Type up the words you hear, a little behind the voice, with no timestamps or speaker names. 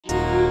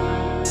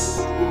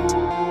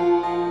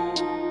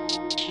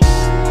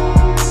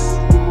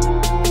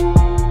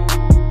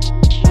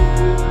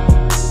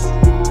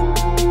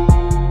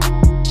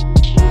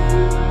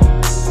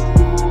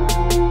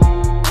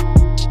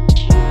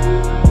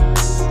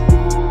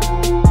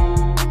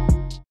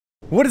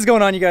What is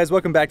going on, you guys?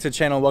 Welcome back to the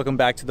channel. Welcome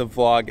back to the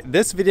vlog.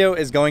 This video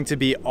is going to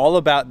be all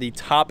about the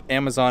top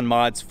Amazon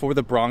mods for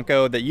the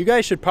Bronco that you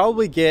guys should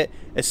probably get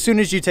as soon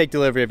as you take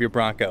delivery of your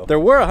Bronco. There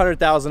were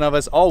 100,000 of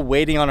us all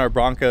waiting on our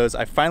Broncos.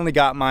 I finally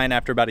got mine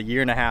after about a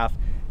year and a half,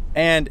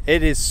 and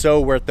it is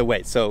so worth the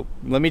wait. So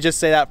let me just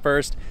say that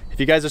first. If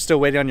you guys are still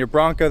waiting on your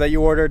Bronco that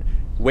you ordered,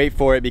 wait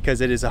for it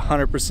because it is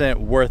 100%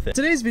 worth it.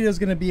 Today's video is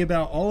going to be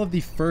about all of the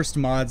first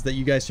mods that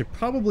you guys should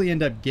probably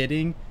end up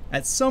getting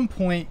at some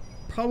point,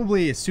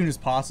 probably as soon as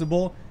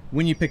possible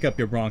when you pick up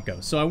your Bronco.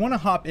 So I want to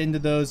hop into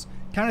those,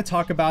 kind of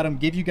talk about them,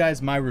 give you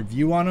guys my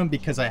review on them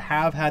because I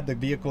have had the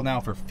vehicle now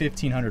for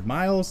 1,500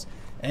 miles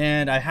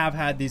and I have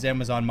had these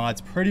Amazon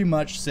mods pretty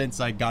much since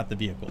I got the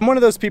vehicle. I'm one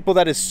of those people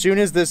that as soon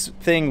as this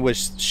thing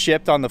was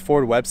shipped on the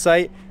Ford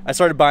website, I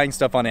started buying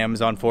stuff on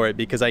Amazon for it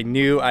because I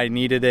knew I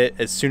needed it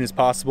as soon as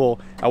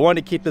possible. I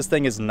wanted to keep this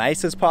thing as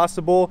nice as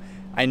possible.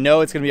 I know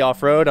it's gonna be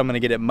off-road, I'm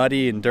gonna get it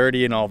muddy and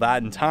dirty and all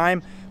that in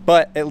time,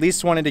 but at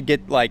least wanted to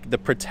get like the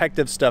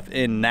protective stuff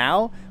in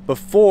now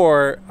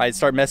before I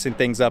start messing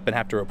things up and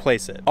have to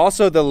replace it.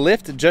 Also, the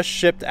lift just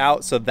shipped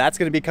out, so that's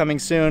gonna be coming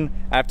soon.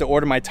 I have to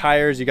order my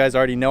tires. You guys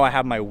already know I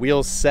have my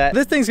wheels set.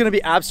 This thing's gonna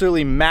be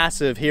absolutely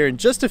massive here in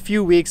just a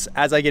few weeks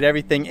as I get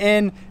everything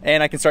in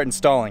and I can start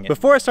installing it.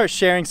 Before I start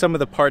sharing some of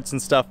the parts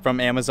and stuff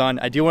from Amazon,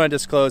 I do wanna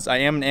disclose I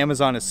am an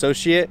Amazon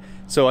associate,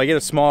 so I get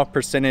a small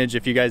percentage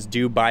if you guys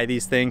do buy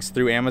these things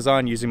through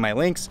Amazon using my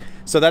links.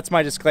 So that's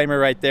my disclaimer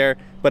right there,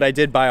 but I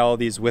did buy all of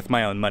these with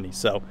my own money,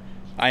 so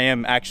I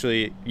am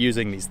actually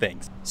using these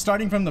things.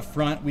 Starting from the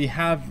front, we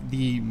have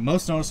the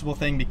most noticeable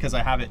thing because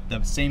I have it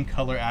the same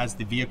color as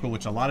the vehicle,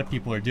 which a lot of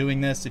people are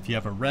doing this. If you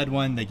have a red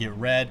one, they get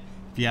red.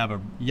 If you have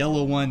a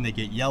yellow one, they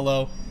get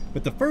yellow.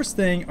 But the first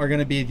thing are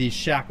gonna be these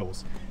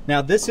shackles.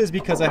 Now this is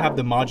because I have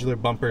the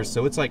modular bumpers,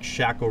 so it's like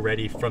shackle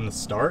ready from the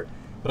start.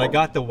 But I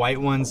got the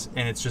white ones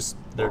and it's just,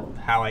 they're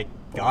how I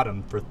got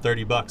them for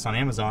 30 bucks on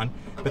Amazon.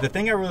 But the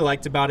thing I really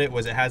liked about it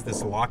was it has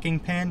this locking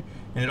pin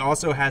and it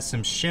also has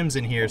some shims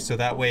in here so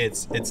that way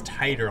it's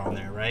tighter on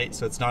there, right?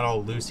 So it's not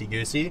all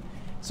loosey-goosey.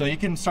 So you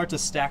can start to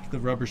stack the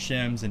rubber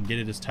shims and get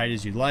it as tight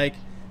as you like.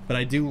 But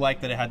I do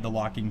like that it had the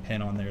locking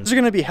pin on there. These are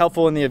gonna be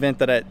helpful in the event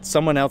that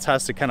someone else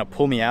has to kind of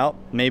pull me out.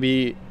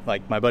 Maybe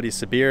like my buddy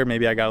Sabir,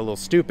 maybe I got a little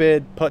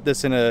stupid, put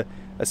this in a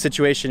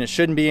situation it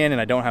shouldn't be in and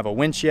I don't have a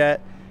winch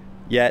yet.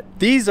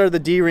 These are the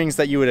D-rings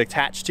that you would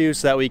attach to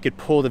so that way you could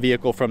pull the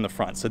vehicle from the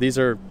front. So these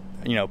are,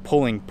 you know,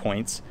 pulling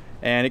points.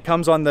 And it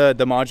comes on the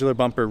modular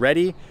bumper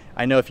ready.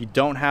 I know if you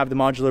don't have the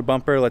modular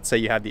bumper, let's say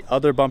you have the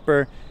other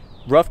bumper,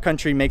 Rough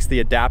Country makes the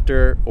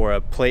adapter or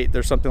a plate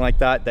or something like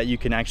that that you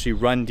can actually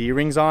run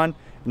D-rings on,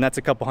 and that's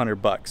a couple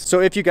 $100. So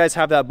if you guys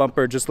have that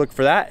bumper, just look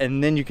for that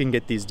and then you can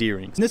get these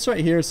D-rings. This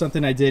right here is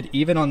something I did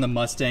even on the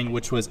Mustang,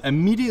 which was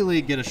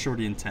immediately get a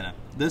shorty antenna.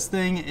 This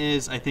thing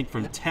is, I think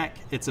from Tech,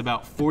 it's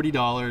about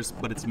 $40,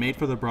 but it's made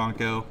for the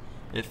Bronco.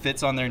 It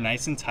fits on there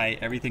nice and tight,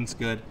 everything's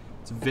good.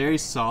 It's very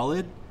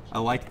solid. I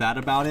like that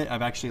about it.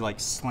 I've actually like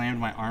slammed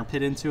my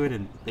armpit into it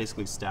and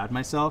basically stabbed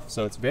myself.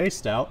 So it's very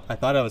stout. I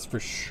thought I was for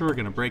sure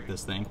gonna break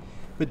this thing.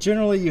 But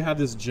generally you have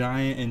this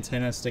giant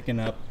antenna sticking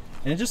up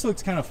and it just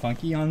looks kind of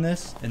funky on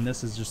this. And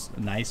this is just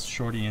a nice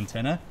shorty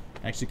antenna.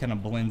 It actually kind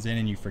of blends in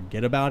and you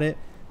forget about it,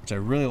 which I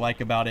really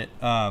like about it.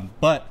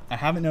 But I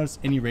haven't noticed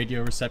any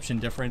radio reception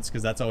difference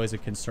because that's always a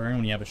concern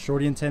when you have a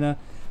shorty antenna.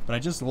 But I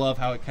just love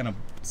how it kind of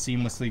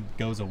seamlessly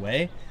goes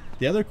away.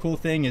 The other cool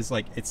thing is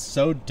like, it's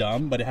so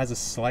dumb, but it has a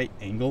slight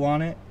angle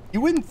on it.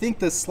 You wouldn't think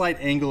the slight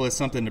angle is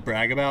something to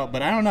brag about,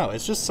 but I don't know.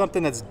 It's just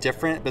something that's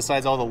different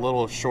besides all the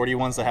little shorty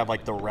ones that have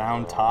like the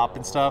round top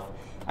and stuff.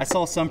 I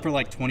saw some for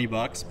like 20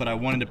 bucks, but I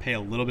wanted to pay a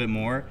little bit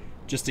more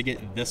just to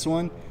get this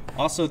one.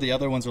 Also, the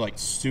other ones are like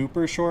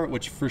super short,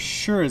 which for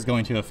sure is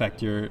going to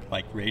affect your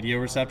like radio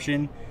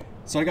reception.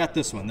 So I got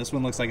this one. This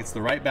one looks like it's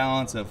the right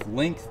balance of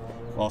length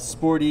while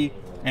sporty,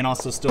 and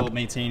also still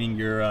maintaining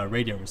your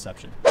radio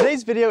reception.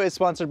 Today's video is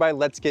sponsored by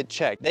Let's Get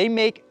Checked. They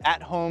make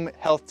at-home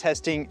health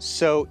testing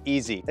so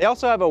easy. They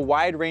also have a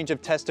wide range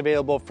of tests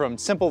available from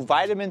simple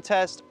vitamin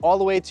tests all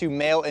the way to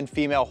male and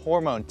female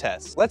hormone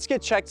tests. Let's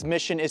Get Checked's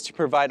mission is to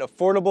provide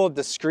affordable,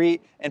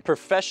 discreet, and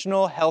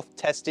professional health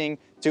testing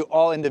to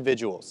all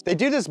individuals. They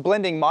do this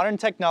blending modern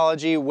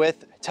technology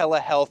with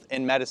telehealth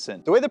and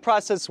medicine. The way the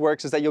process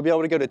works is that you'll be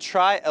able to go to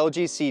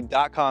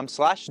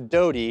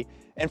trylgc.com/doty,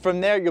 and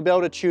from there, you'll be able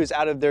to choose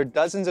out of their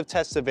dozens of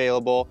tests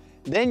available.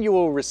 Then you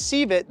will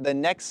receive it the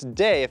next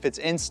day. If it's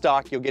in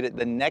stock, you'll get it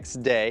the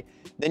next day.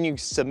 Then you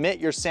submit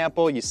your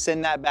sample, you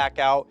send that back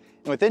out,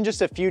 and within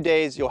just a few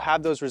days, you'll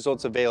have those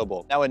results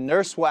available. Now, a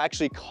nurse will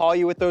actually call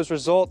you with those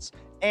results,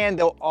 and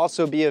they'll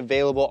also be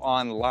available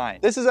online.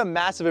 This is a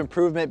massive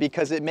improvement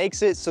because it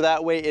makes it so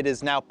that way it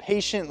is now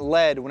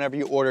patient-led whenever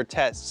you order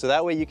tests. So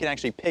that way you can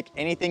actually pick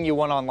anything you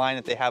want online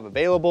that they have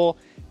available,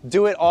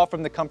 do it all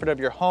from the comfort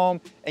of your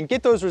home, and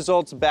get those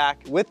results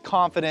back with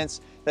confidence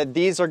that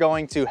these are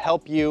going to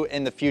help you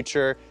in the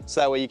future,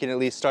 so that way you can at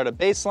least start a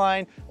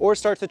baseline or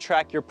start to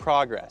track your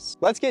progress.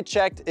 Let's Get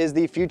Checked is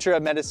the future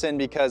of medicine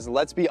because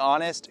let's be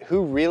honest,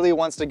 who really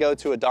wants to go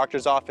to a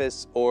doctor's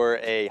office or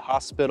a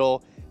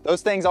hospital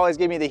Those things always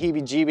give me the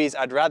heebie-jeebies.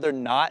 I'd rather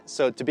not.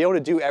 So to be able to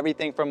do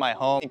everything from my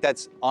home, I think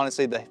that's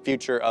honestly the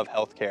future of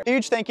healthcare.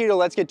 Huge thank you to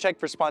Let's Get Checked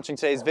for sponsoring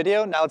today's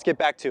video. Now let's get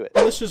back to it.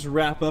 Let's just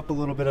wrap up a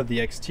little bit of the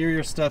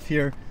exterior stuff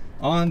here.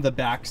 On the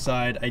back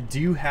side, I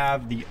do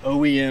have the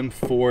OEM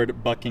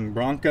Ford bucking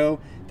Bronco.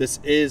 This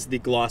is the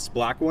gloss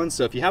black one.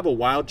 So if you have a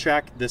wild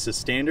track, this is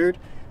standard.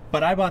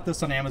 But I bought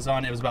this on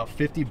Amazon. It was about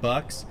 50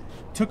 bucks.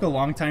 Took a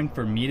long time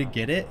for me to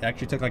get it. It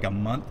actually took like a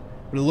month.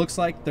 But it looks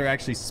like they're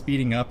actually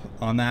speeding up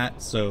on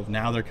that. So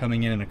now they're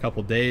coming in a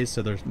couple days.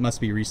 So there must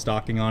be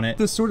restocking on it.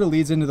 This sort of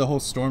leads into the whole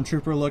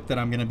Stormtrooper look that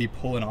I'm going to be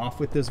pulling off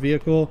with this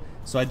vehicle.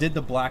 So I did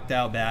the blacked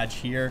out badge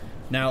here.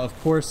 Now, of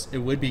course, it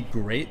would be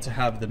great to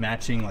have the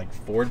matching like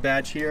Ford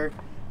badge here.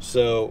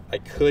 So I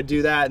could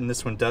do that. And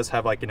this one does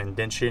have like an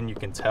indentation, you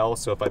can tell.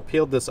 So if I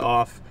peeled this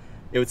off,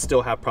 it would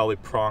still have probably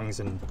prongs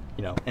and,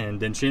 you know, an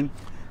indentation.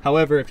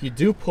 However, if you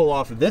do pull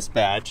off this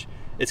badge,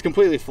 it's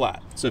completely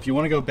flat. So if you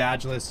want to go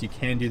badgeless, you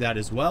can do that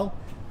as well.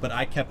 But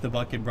I kept the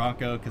bucking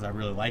Bronco because I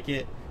really like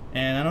it.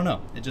 And I don't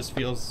know, it just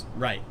feels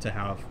right to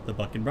have the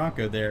bucking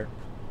Bronco there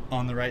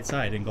on the right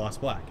side in gloss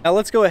black. Now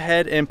let's go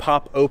ahead and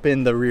pop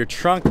open the rear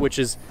trunk, which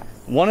is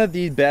one of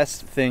the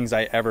best things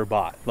I ever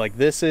bought. Like,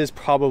 this is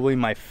probably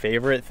my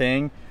favorite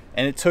thing.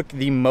 And it took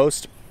the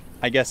most,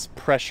 I guess,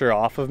 pressure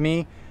off of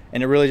me.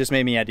 And it really just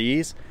made me at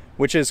ease,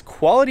 which is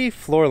quality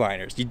floor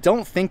liners. You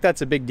don't think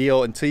that's a big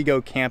deal until you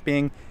go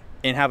camping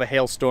and have a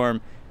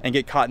hailstorm and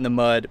get caught in the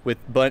mud with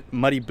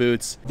muddy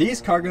boots.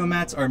 These cargo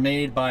mats are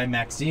made by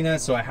Maxina,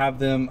 so I have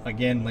them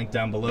again linked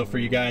down below for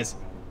you guys.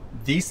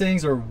 These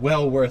things are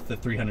well worth the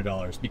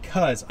 $300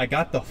 because I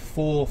got the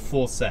full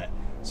set.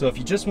 So if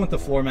you just want the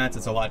floor mats,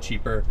 it's a lot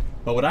cheaper.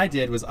 But what I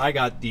did was I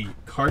got the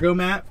cargo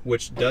mat,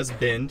 which does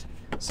bend,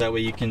 so that way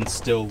you can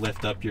still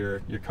lift up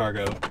your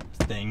cargo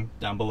thing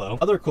down below.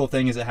 Other cool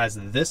thing is it has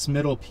this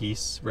middle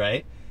piece,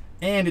 right?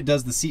 And it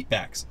does the seat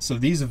backs. So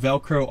these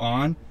Velcro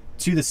on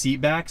to the seat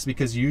backs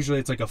because usually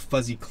it's like a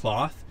fuzzy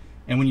cloth.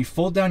 And when you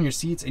fold down your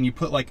seats and you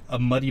put like a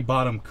muddy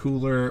bottom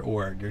cooler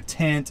or your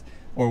tent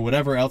or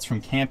whatever else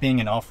from camping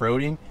and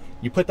off-roading,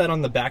 you put that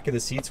on the back of the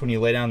seats when you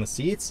lay down the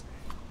seats,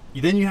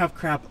 then you have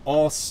crap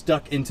all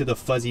stuck into the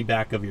fuzzy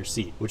back of your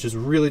seat, which is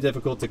really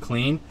difficult to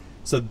clean.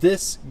 So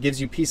this gives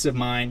you peace of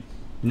mind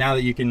now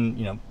that you can,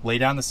 you know, lay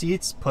down the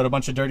seats, put a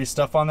bunch of dirty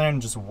stuff on there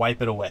and just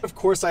wipe it away. Of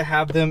course, I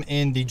have them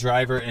in the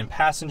driver and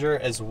passenger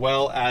as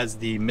well as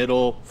the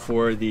middle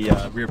for the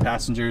rear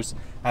passengers.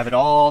 I have it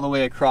all the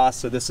way across.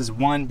 So this is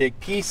one big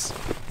piece,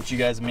 which you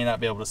guys may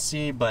not be able to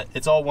see, but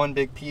it's all one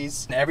big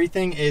piece. And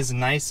everything is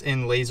nice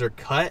and laser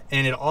cut,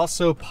 and it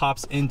also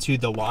pops into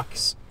the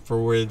locks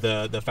for where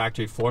the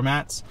factory floor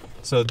mats.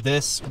 So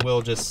this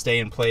will just stay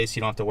in place. You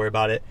don't have to worry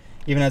about it.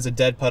 Even has a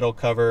dead pedal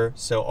cover,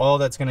 so all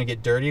that's gonna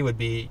get dirty would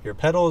be your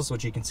pedals,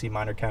 which you can see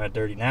mine are kind of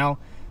dirty now.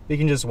 You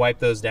can just wipe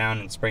those down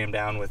and spray them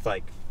down with,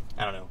 like,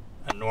 I don't know,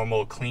 a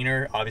normal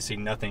cleaner. Obviously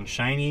nothing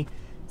shiny,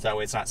 so that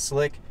way it's not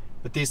slick.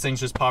 But these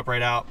things just pop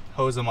right out,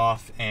 hose them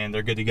off, and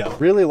they're good to go.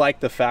 Really like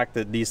the fact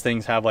that these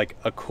things have like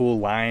a cool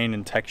line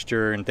and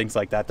texture and things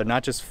like that. They're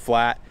not just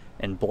flat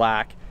and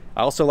black.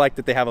 I also like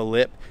that they have a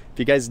lip. If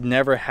you guys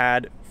never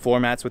had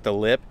floor mats with a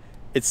lip,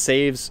 it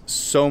saves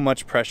so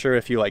much pressure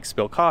if you like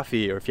spill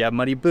coffee or if you have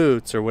muddy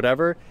boots or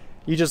whatever.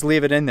 You just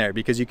leave it in there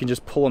because you can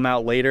just pull them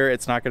out later.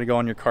 It's not going to go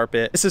on your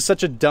carpet. This is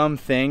such a dumb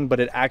thing,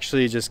 but it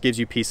actually just gives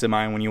you peace of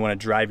mind when you want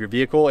to drive your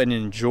vehicle and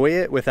enjoy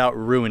it without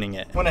ruining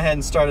it. Went ahead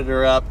and started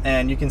her up,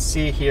 and you can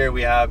see here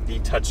we have the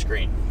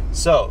touchscreen.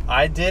 So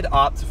I did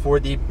opt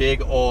for the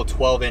big old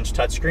 12-inch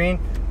touchscreen,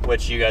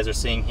 which you guys are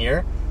seeing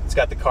here. It's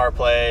got the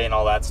CarPlay and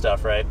all that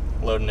stuff, right?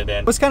 Loading it in.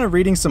 I was kind of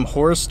reading some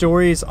horror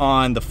stories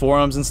on the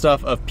forums and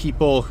stuff of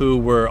people who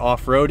were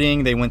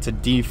off-roading. They went to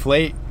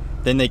deflate,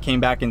 then they came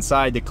back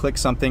inside to click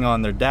something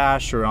on their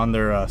dash or on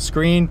their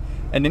screen,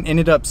 and then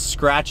ended up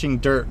scratching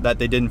dirt that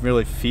they didn't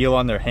really feel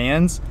on their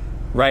hands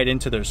right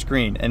into their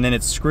screen, and then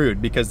it's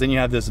screwed because then you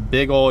have this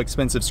big old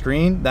expensive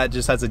screen that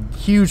just has a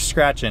huge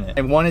scratch in it.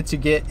 I wanted to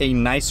get a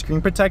nice screen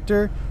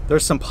protector.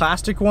 There's some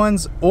plastic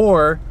ones,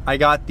 or I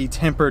got the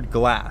tempered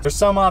glass. There's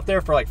some out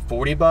there for like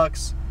 40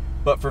 bucks,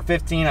 but for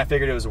 15 I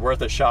figured it was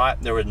worth a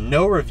shot. There were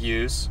no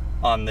reviews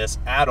on this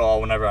at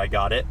all whenever I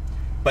got it,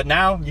 but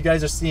now you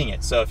guys are seeing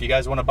it. So if you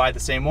guys want to buy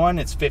the same one,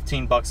 it's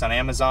 15 bucks on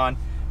Amazon.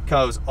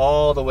 Goes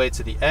all the way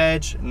to the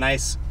edge,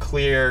 nice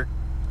clear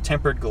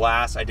tempered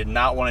glass. I did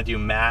not want to do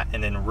matte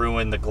and then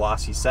ruin the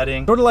glossy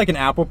setting. Sort of like an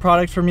Apple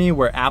product for me,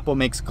 where Apple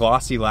makes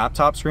glossy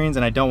laptop screens,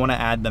 and I don't want to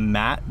add the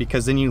matte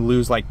because then you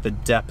lose like the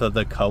depth of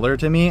the color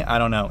to me. I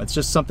don't know, it's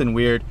just something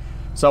weird.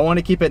 So I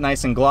wanted to keep it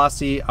nice and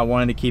glossy. I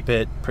wanted to keep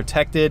it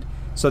protected.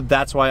 So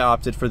that's why I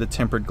opted for the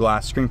tempered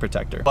glass screen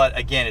protector. But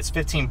again, it's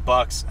 15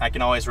 bucks. I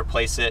can always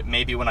replace it.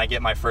 Maybe when I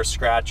get my first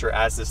scratch, or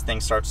as this thing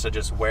starts to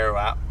just wear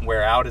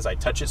out as I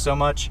touch it so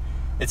much.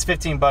 It's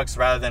 15 bucks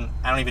rather than,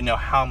 I don't even know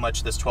how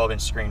much this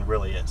 12-inch screen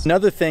really is.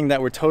 Another thing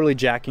that we're totally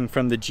jacking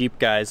from the Jeep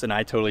guys, and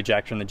I totally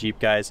jacked from the Jeep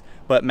guys,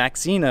 but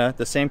Maxina,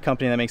 the same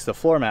company that makes the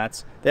floor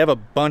mats, they have a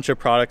bunch of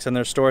products in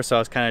their store, so I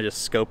was kind of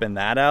just scoping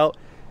that out.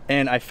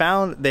 and I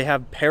found they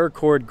have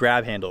paracord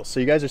grab handles. So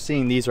you guys are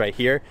seeing these right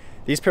here.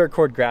 These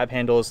paracord grab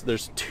handles,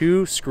 there's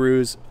 2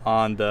 screws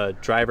on the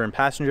driver and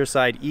passenger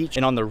side each,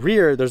 and on the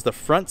rear there's the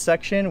front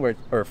section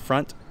or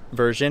front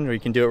version where you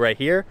can do it right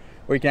here,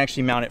 or you can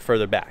actually mount it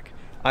further back.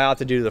 I ought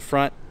to do the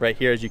front right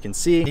here, as you can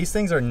see. These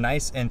things are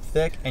nice and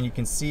thick, and you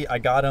can see I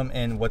got them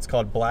in what's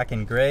called black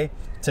and gray.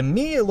 To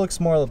me, it looks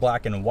more like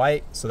black and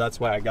white, so that's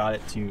why I got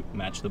it to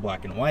match the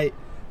black and white.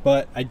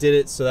 But I did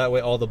it so that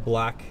way all the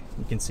black,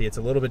 you can see it's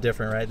a little bit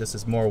different, right? This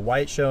is more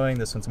white showing,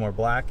 this one's more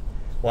black.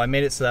 Well, I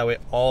made it so that way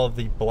all of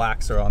the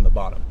blacks are on the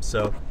bottom.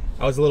 So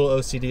I was a little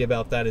OCD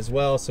about that as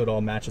well, so it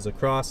all matches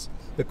across.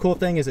 The cool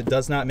thing is it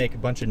does not make a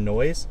bunch of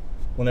noise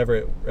whenever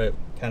it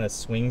kind of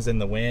swings in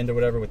the wind or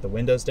whatever with the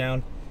windows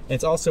down. And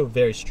it's also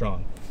very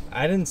strong.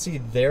 I didn't see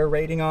their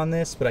rating on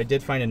this, but I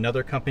did find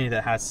another company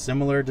that has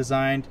similar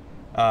designed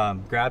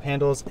grab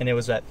handles, and it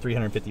was at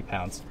 350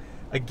 pounds.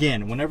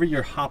 Again, whenever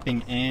you're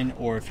hopping in,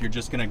 or if you're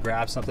just gonna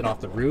grab something off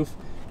the roof,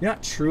 you're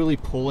not truly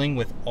pulling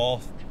with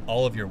all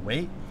of your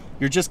weight.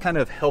 You're just kind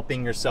of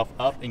helping yourself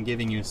up and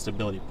giving you a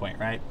stability point,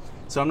 right?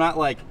 So I'm not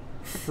like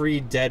free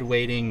dead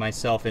weighting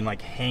myself and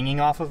like hanging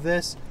off of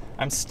this.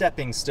 I'm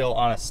stepping still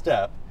on a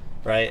step,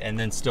 right? And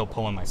then still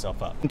pulling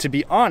myself up. And to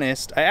be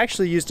honest, I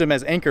actually used them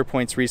as anchor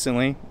points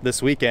recently,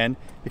 this weekend,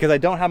 because I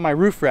don't have my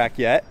roof rack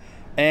yet,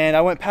 and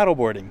I went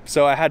paddleboarding.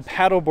 So I had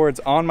paddle boards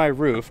on my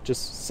roof,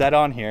 just set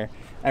on here.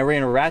 I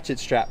ran a ratchet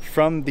strap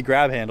from the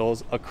grab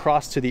handles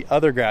across to the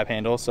other grab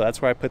handle, so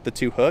that's where I put the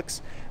 2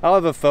 hooks. I'll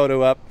have a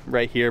photo up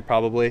right here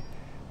probably,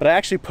 but I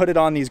actually put it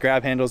on these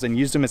grab handles and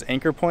used them as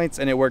anchor points,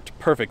 and it worked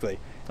perfectly.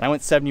 And I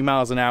went 70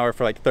 miles an hour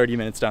for like 30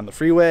 minutes down the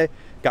freeway,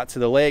 got to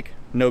the lake,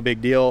 no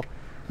big deal.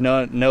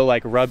 No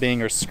like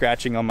rubbing or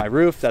scratching on my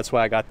roof. That's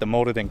why I got the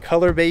molded in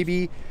color,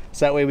 baby.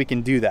 So that way we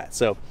can do that.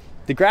 So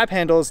the grab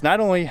handles not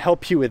only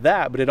help you with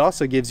that, but it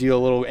also gives you a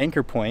little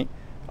anchor point,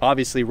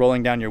 obviously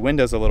rolling down your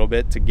windows a little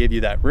bit to give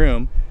you that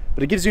room,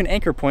 but it gives you an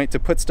anchor point to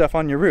put stuff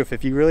on your roof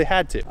if you really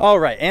had to. All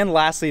right, and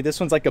lastly, this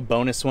one's like a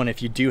bonus one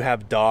if you do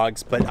have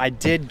dogs, but I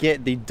did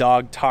get the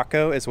dog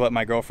taco, is what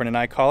my girlfriend and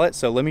I call it.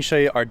 So let me show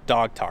you our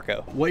dog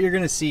taco. What you're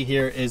gonna see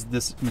here is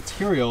this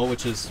material,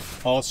 which is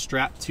all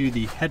strapped to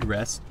the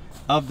headrest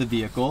of the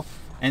vehicle,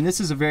 and this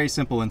is a very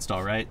simple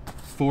install, right?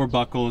 4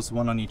 buckles,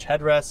 1 on each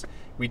headrest.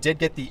 We did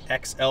get the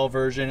XL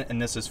version,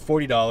 and this is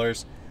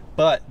 $40,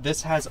 but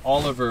this has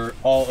all over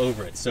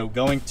it. So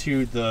going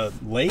to the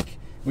lake,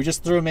 we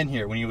just threw him in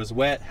here when he was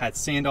wet, had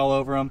sand all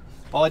over him.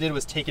 All I did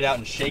was take it out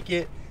and shake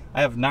it.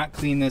 I have not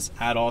cleaned this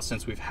at all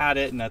since we've had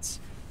it, and that's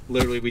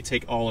literally, we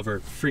take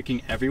Oliver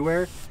freaking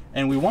everywhere.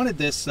 And we wanted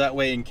this so that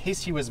way in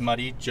case he was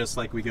muddy, just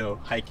like we go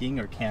hiking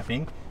or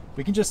camping,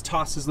 we can just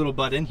toss his little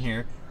butt in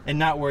here and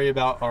not worry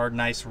about our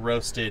nice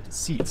roasted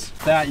seats.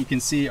 That, you can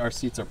see our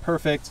seats are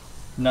perfect.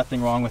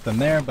 Nothing wrong with them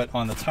there, but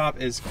on the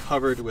top is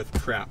covered with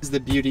crap. This is the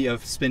beauty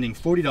of spending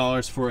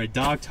 $40 for a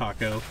dog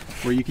taco,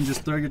 where you can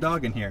just throw your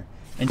dog in here.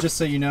 And just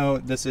so you know,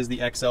 this is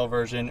the XL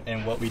version,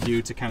 and what we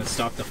do to kind of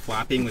stop the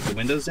flapping with the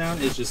windows down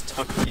is just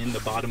tuck in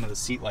the bottom of the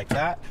seat like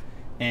that.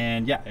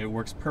 And yeah, it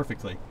works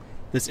perfectly.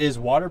 This is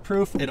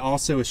waterproof. It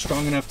also is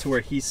strong enough to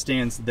where he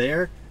stands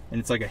there, and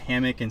it's like a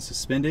hammock and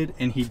suspended,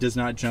 and he does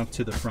not jump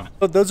to the front.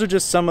 So those are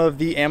just some of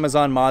the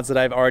Amazon mods that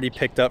I've already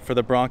picked up for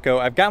the Bronco.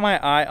 I've got my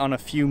eye on a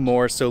few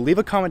more, so leave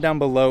a comment down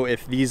below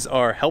if these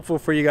are helpful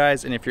for you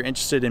guys, and if you're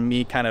interested in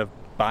me kind of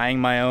buying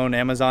my own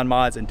Amazon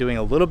mods and doing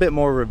a little bit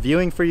more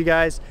reviewing for you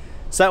guys.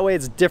 So that way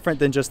it's different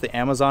than just the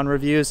Amazon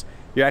reviews.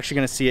 You're actually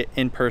gonna see it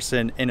in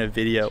person in a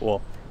video,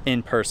 well,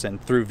 in person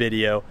through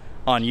video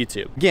on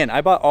YouTube. Again,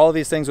 I bought all of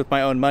these things with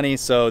my own money,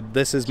 so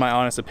this is my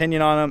honest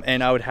opinion on them,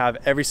 and I would have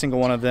every single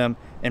one of them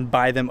and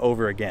buy them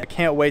over again. I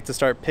can't wait to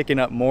start picking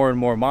up more and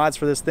more mods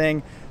for this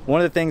thing.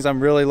 One of the things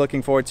I'm really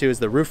looking forward to is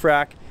the roof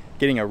rack,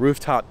 getting a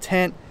rooftop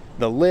tent,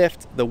 the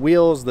lift, the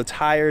wheels, the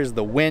tires,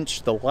 the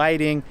winch, the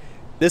lighting.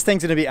 This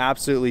thing's gonna be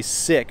absolutely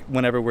sick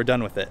whenever we're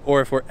done with it,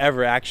 or if we're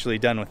ever actually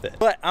done with it.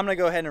 But I'm gonna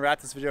go ahead and wrap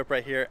this video up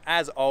right here.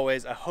 As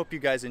always, I hope you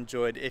guys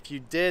enjoyed. If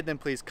you did, then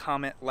please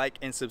comment, like,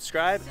 and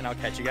subscribe, and I'll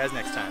catch you guys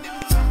next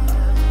time.